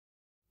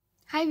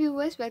Hi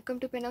viewers, welcome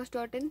to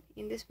penhouse.in.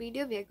 In this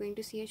video, we are going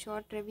to see a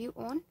short review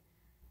on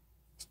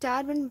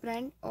Starone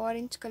brand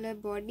orange color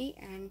body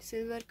and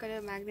silver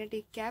color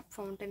magnetic cap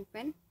fountain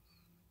pen.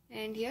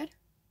 And here,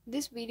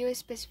 this video is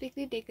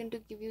specifically taken to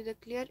give you the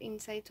clear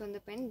insights on the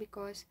pen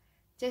because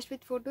just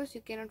with photos you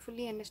cannot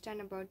fully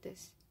understand about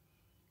this.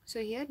 So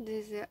here,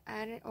 this is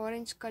an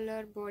orange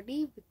color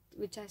body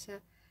which has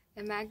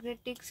a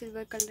magnetic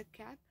silver color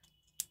cap,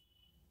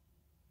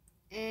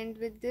 and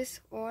with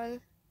this all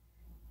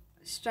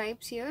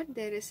stripes here,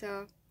 there is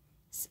a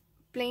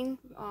plain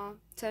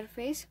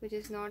surface which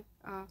is not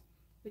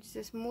which is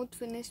a smooth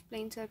finished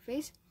plain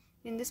surface.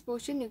 In this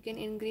portion you can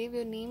engrave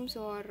your names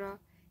or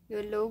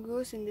your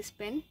logos in this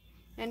pen,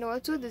 and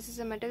also this is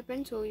a metal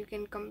pen, so you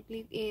can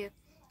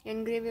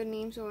engrave your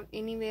names or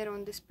anywhere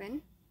on this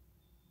pen,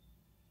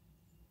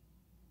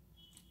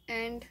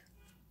 and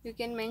you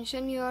can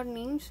mention your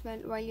names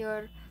while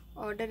you're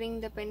ordering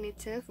the pen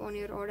itself on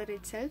your order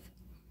itself.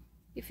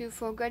 If you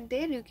forgot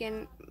there, you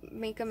can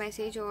make a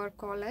message or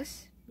call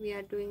us. We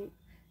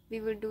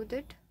will do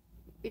that.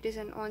 It is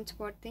an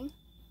on-spot thing.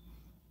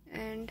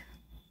 And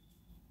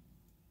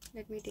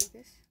let me take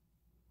this.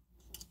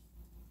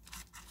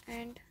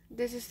 And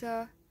this is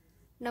a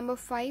number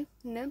 5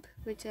 nib,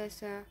 which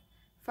has a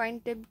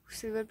fine tip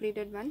silver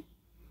plated one,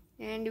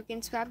 and you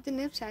can swap the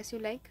nibs as you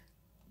like.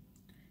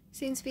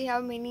 Since we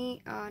have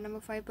many number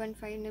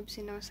 5.5 nibs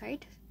in our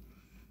site,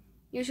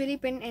 usually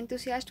pen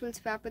enthusiasts will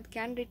swap with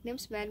candid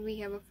nibs where we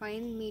have a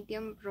fine,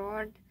 medium,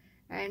 broad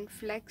and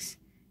flex,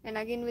 and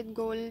again with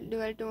gold,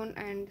 dual tone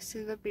and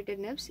silver plated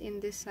nibs in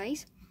this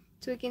size.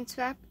 So you can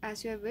swap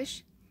as you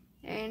wish,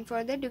 and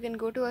for that you can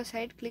go to our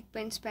site, click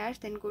pen spares,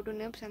 then go to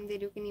nibs, and there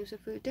you can use a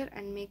filter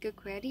and make a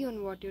query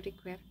on what you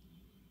require.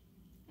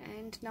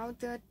 And now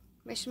the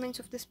measurements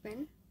of this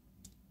pen.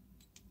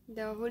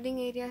 The holding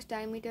area's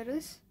diameter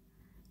is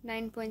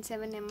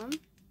 9.7 mm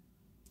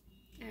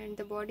and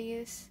the body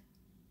is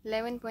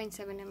 11.7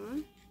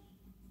 mm,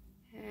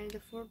 and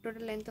the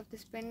total length of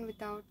this pen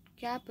without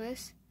cap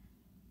is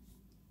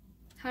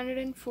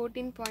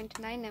 114.9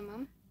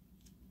 mm,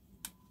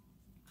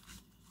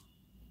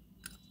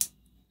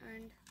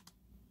 and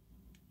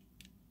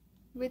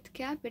with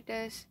cap it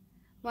is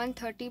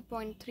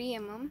 130.3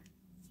 mm.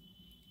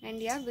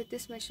 And yeah, with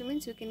this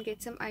measurements you can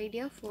get some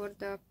idea for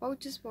the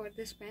pouches for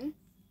this pen.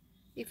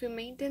 If you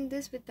maintain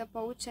this with the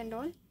pouch and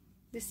all,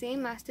 the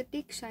same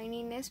aesthetic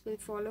shininess will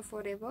follow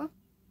forever.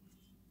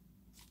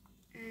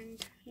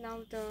 And now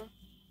the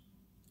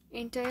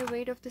entire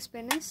weight of this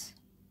pen is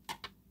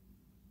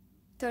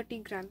 30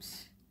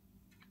 grams.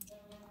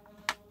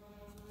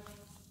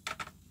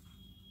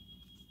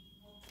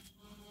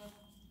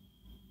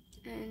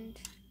 And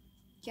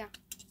yeah,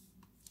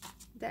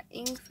 the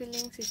ink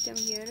filling system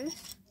here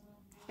is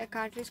a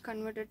cartridge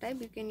converter type.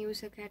 You can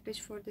use a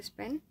cartridge for this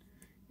pen,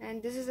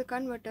 and this is a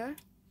converter.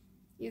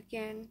 You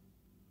can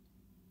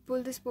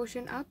pull this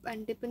portion up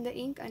and dip in the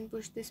ink and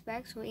push this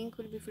back, so ink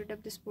will be filled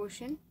up this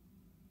portion.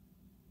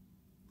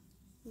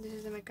 This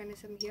is the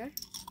mechanism here.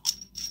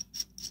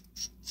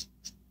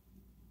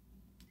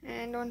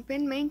 And on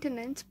pen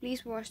maintenance,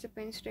 please wash the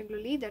pens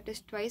regularly, that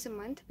is twice a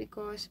month,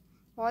 because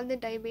all the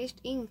dye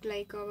based ink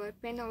like our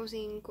pen house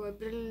ink or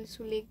Brill,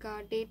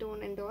 Sulika,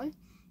 Daytone and all,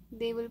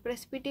 they will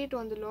precipitate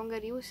on the longer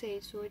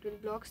usage, so it will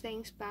block the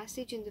ink's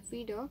passage in the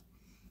feeder,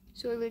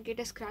 so you will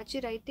get a scratchy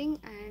writing,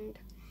 and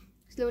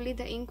slowly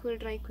the ink will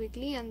dry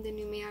quickly, and then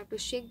you may have to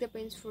shake the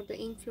pens for the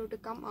ink flow to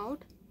come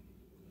out.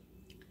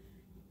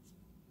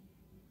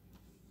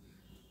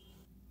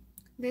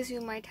 This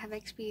you might have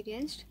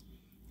experienced,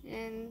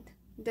 and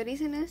the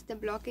reason is the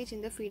blockage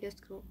in the feeder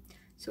screw.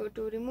 So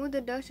to remove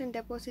the dust and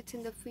deposits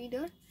in the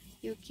feeder,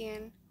 you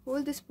can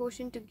hold this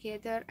portion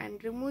together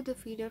and remove the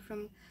feeder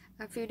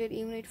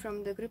unit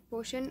from the grip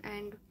portion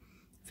and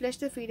flush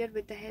the feeder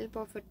with the help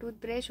of a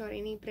toothbrush or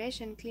any brush,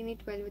 and clean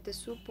it well with the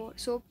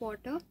soap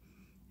water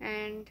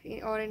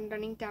or in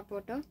running tap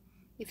water.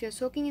 If you're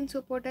soaking in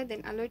soap water,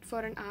 then allow it for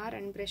an hour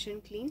and brush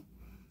and clean.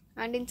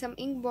 And in some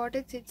ink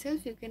bottles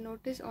itself, you can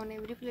notice on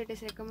every fill it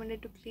is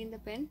recommended to clean the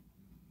pen.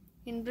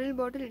 In Brill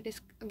bottle it is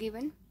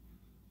given,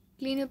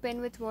 clean your pen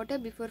with water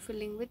before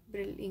filling with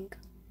Brill ink.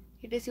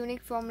 It is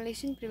unique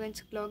formulation,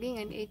 prevents clogging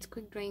and aids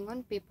quick drying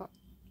on paper.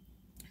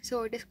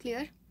 So it is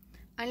clear,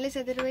 unless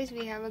otherwise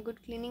we have a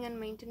good cleaning and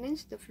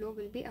maintenance, the flow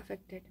will be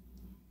affected.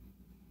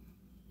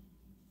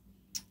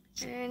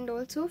 And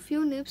also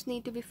few nibs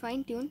need to be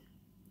fine-tuned,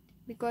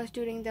 because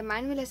during the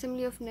manual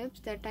assembly of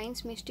nibs the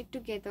tines may stick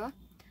together.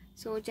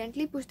 So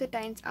gently push the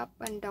tines up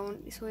and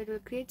down, so it will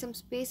create some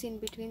space in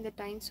between the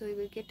tines, so you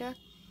will get a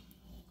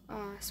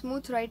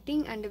smooth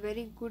writing and a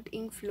very good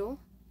ink flow.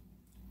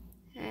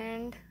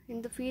 And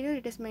in the feeder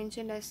it is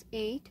mentioned as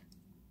 8.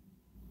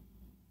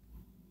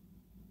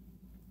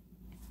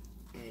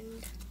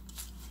 And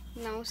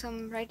now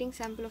some writing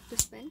sample of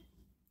this pen.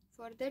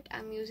 For that I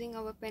am using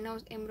our pen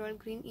house emerald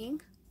green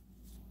ink.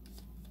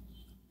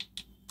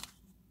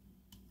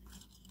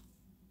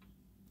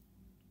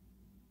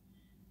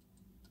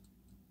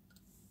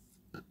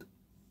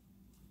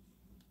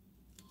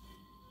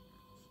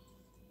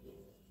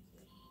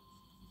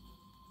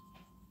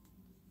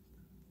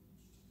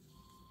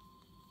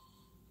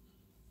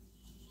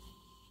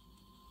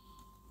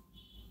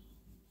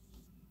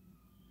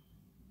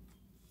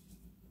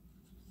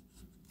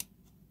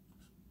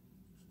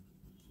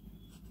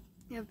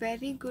 a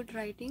very good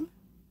writing.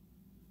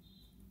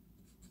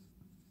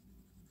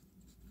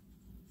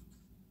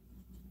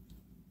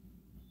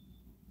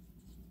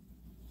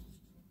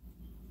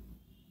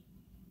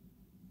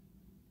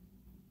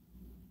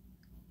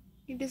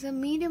 It is a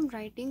medium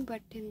writing,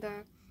 but in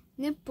the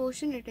nib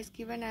portion it is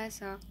given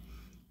as a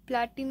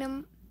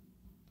platinum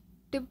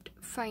tipped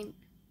fine,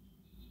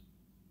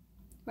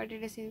 but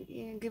it is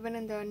given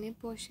in the nib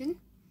portion,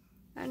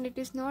 and it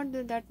is not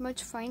that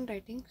much fine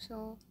writing,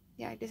 so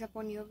yeah, it is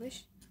upon your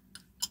wish.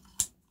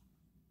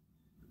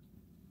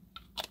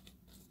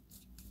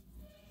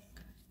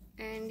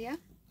 And yeah,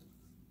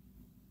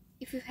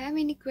 if you have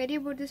any query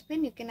about this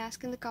pen, you can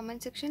ask in the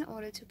comment section,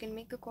 or else you can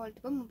make a call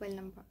to a mobile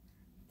number.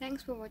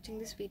 Thanks for watching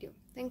this video.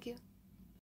 Thank you.